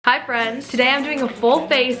Hi friends, today I'm doing a full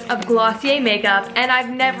face of Glossier makeup and I've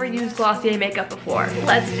never used Glossier makeup before.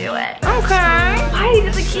 Let's do it. Okay. Why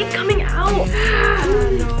does it keep coming out?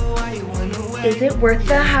 Is it worth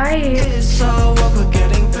the hype?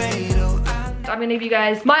 I'm gonna give you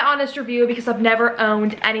guys my honest review because I've never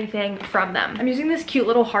owned anything from them. I'm using this cute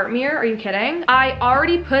little heart mirror. Are you kidding? I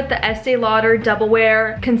already put the Estee Lauder Double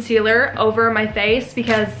Wear concealer over my face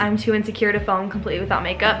because I'm too insecure to film completely without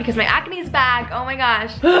makeup because my acne is back. Oh my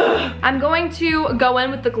gosh. I'm going to go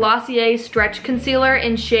in with the Glossier Stretch Concealer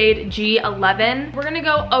in shade G11. We're gonna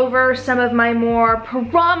go over some of my more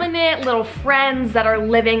prominent little friends that are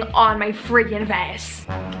living on my freaking face.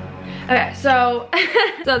 Okay, so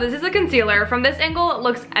this is a concealer. From this angle, it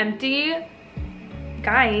looks empty.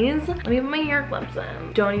 Guys, let me put my hair clips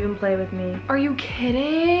in. Don't even play with me. Are you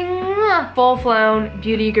kidding? Full-flown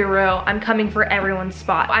beauty guru. I'm coming for everyone's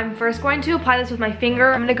spot. I'm first going to apply this with my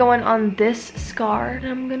finger. I'm gonna go in on this scar. And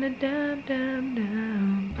I'm gonna dab, dab, dab.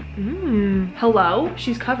 Hello?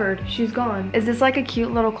 She's covered. She's gone. Is this like a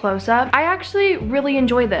cute little close-up? I actually really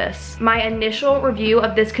enjoy this. My initial review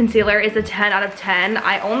of this concealer is a 10 out of 10.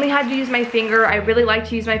 I only had to use my finger. I really like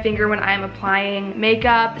to use my finger when I'm applying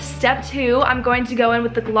makeup. Step 2, I'm going to go in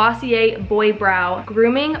with the Glossier Boy Brow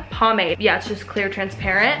Grooming Pomade. Yeah, it's just clear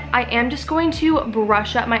transparent. I am just going to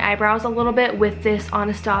brush up my eyebrows a little bit with this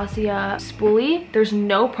Anastasia spoolie. There's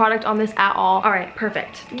no product on this at all. All right,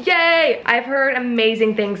 perfect. Yay! I've heard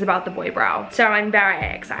amazing things about the Boy Brow, so I'm very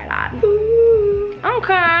excited. Ooh.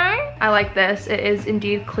 Okay. I like this. It is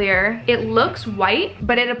indeed clear. It looks white,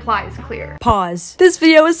 but it applies clear. Pause. This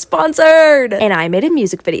video is sponsored, and I made a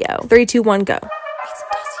music video. 3, 2, 1, go.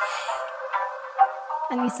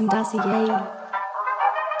 I need some Dossier. Dossier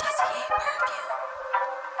perfume.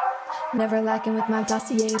 Never lacking with my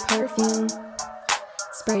Dossier perfume.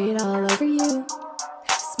 Spray it all over you.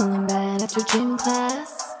 Smelling bad after gym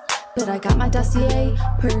class. But I got my Dossier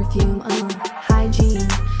perfume. Hygiene.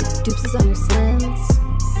 Dupes is under scents.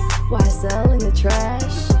 Why sell in the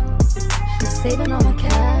trash? Saving all my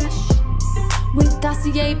cash. With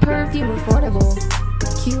Dossier perfume, affordable.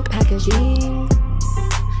 Cute packaging.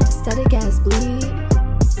 Aesthetic as bleed.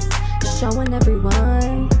 Showing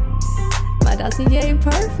everyone my Dossier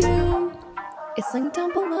perfume. It's linked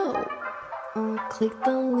down below. Click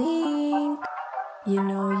the link. You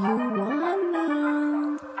know you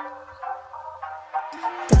wanna.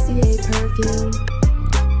 Dossier perfume.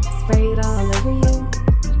 Spray it all over you.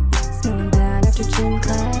 Smelling bad after gym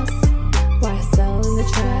class. Why sell in the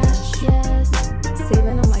trash? Yes,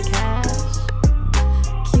 saving all my cash.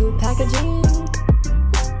 Cute packaging.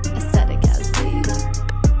 Aesthetic as bleed.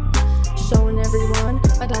 Showing everyone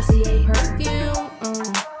my Dossier perfume.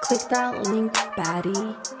 Click that link,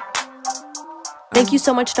 baddie. Thank you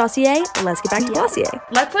so much, Dossier. Let's get back to Glossier.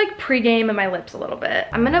 Let's like pre-game my lips a little bit.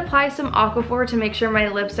 I'm gonna apply some Aquaphor to make sure my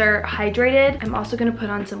lips are hydrated. I'm also gonna put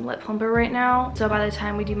on some lip plumper right now. So by the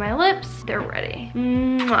time we do my lips, they're ready.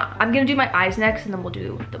 Mwah. I'm gonna do my eyes next and then we'll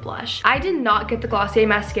do the blush. I did not get the Glossier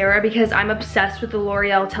mascara because I'm obsessed with the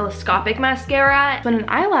L'Oreal Telescopic mascara. When an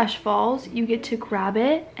eyelash falls, you get to grab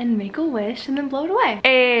it and make a wish and then blow it away.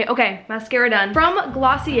 Hey, okay, mascara done. From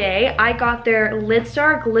Glossier, I got their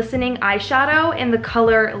Lidstar Glistening Eyeshadow in the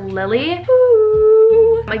color Lily.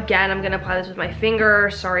 Ooh. Again, I'm gonna apply this with my finger.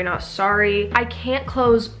 Sorry, not sorry. I can't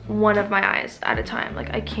close one of my eyes at a time.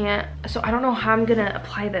 Like I can't, so I don't know how I'm gonna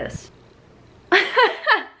apply this.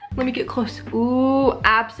 Let me get close. Ooh,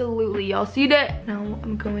 absolutely. Y'all see that? Now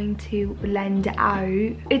I'm going to blend out.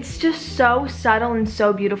 It's just so subtle and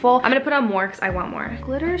so beautiful. I'm gonna put on more because I want more.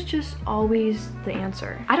 Glitter is just always the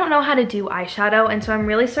answer. I don't know how to do eyeshadow, and so I'm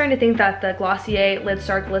really starting to think that the Glossier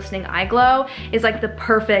Lidstar Glistening Eye Glow is like the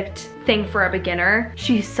perfect thing for a beginner.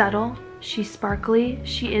 She's subtle, she's sparkly,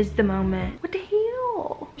 she is the moment. What the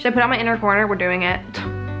hell? Should I put on my inner corner? We're doing it.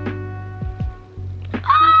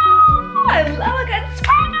 Oh, I love a good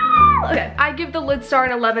sparkle. Okay, I give the Lidstar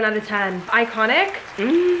an 11 out of 10. Iconic.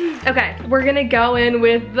 Okay, we're gonna go in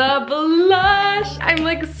with the blush. I'm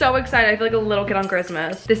like so excited. I feel like a little kid on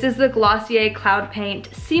Christmas. This is the Glossier Cloud Paint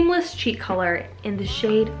Seamless Cheek Color in the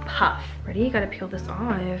shade Puff. Ready? Gotta peel this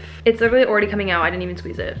off. It's literally already coming out. I didn't even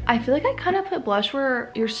squeeze it. I feel like I kind of put blush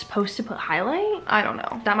where you're supposed to put highlight. I don't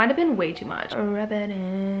know. That might have been way too much. Rub it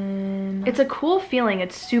in. It's a cool feeling.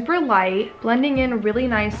 It's super light, blending in really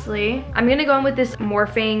nicely. I'm gonna go in with this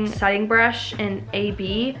Morphing setting brush in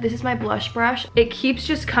AB. This is my blush brush. It keeps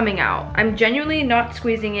just coming out. I'm genuinely not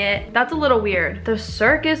squeezing it. That's a little weird. The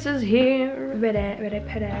circus is here.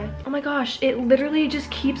 Oh my gosh, it literally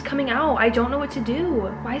just keeps coming out. I don't know what to do.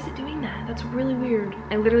 Why is it doing that? That's really weird.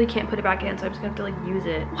 I literally can't put it back in, so I'm just gonna have to like use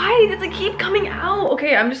it. Why does it keep coming out?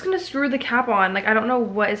 Okay, I'm just gonna screw the cap on. Like, I don't know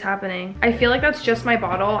what is happening. I feel like that's just my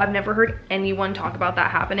bottle. I've never heard anyone talk about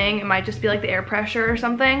that happening. It might just be like the air pressure or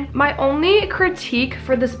something. My only critique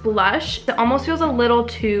for this blush, it almost feels a little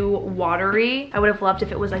too watery. I would have loved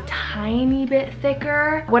if it was a tiny bit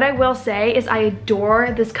thicker. What I will say is I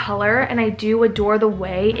adore this color, and I do adore the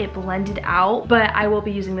way it blended out, but I will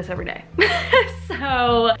be using this every day.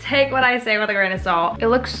 So take what I say with a grain of salt. It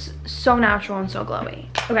looks so natural and so glowy.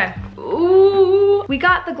 Okay. Ooh, we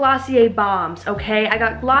got the Glossier bombs, okay? I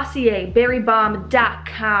got Glossier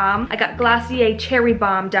berrybomb.com. I got Glossier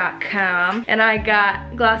cherrybomb.com. And I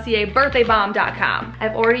got Glossier birthdaybalm.com.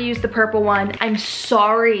 I've already used the purple one. I'm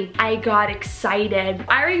sorry, I got excited.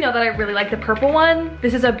 I already know that I really like the purple one.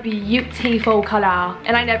 This is a beautiful color.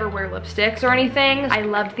 And I never wear lipsticks or anything. I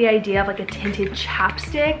loved the idea of like a tinted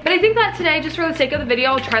chapstick. But I think that today, just for the sake of the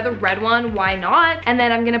video, I'll try the red one. Why not? And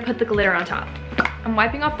then I'm gonna put the glitter on top. I'm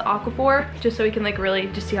wiping off the Aquaphor just so we can like really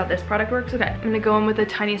just see how this product works. Okay, I'm gonna go in with a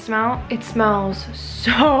tiny amount. It smells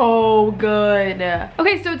so good.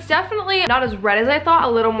 Okay, so it's definitely not as red as I thought,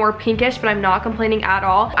 a little more pinkish, but I'm not complaining at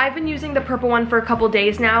all. I've been using the purple one for a couple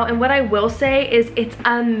days now, and what I will say is it's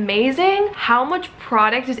amazing how much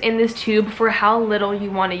product is in this tube for how little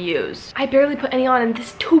you want to use. I barely put any on, and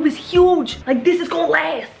this tube is huge. Like, this is gonna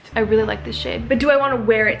last. I really like this shade, but do I want to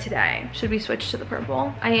wear it today? Should we switch to the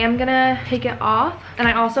purple? I am gonna take it off, and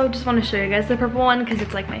I also just want to show you guys the purple one because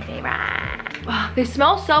it's like my favorite. Oh, they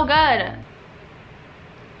smell so good.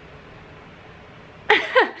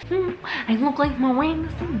 I look like Miranda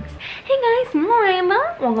Sings. Hey guys,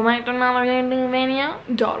 Miranda. Welcome back to another new video.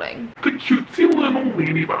 Darling. The cutesy little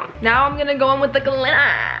ladybug. Now I'm gonna go in with the glitter.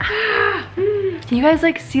 Can you guys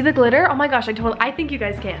like see the glitter? Oh my gosh, I think you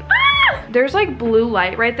guys can. There's like blue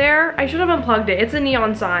light right there. I should have unplugged it. It's a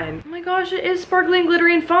neon sign. Oh my gosh, it is sparkly and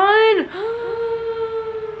glittery and fun.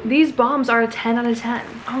 These bombs are a 10 out of 10.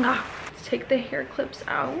 Oh god. Let's take the hair clips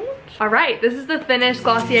out. All right, this is the finished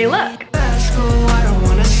Glossier look. I don't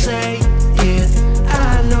wanna say, yeah.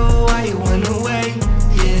 I know why you went away,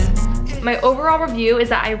 yeah. My overall review is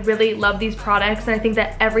that I really love these products, and I think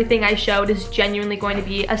that everything I showed is genuinely going to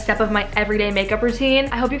be a step of my everyday makeup routine.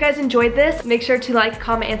 I hope you guys enjoyed this. Make sure to like,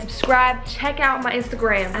 comment, and subscribe. Check out my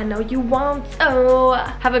Instagram. I know you won't. Oh,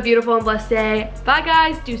 have a beautiful and blessed day. Bye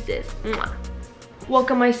guys, deuces. Mwah.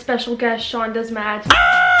 Welcome my special guest, Sean Does Magic.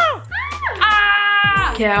 Ah!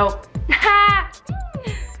 Ah! Cute.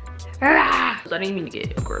 I didn't mean to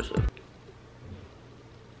get aggressive.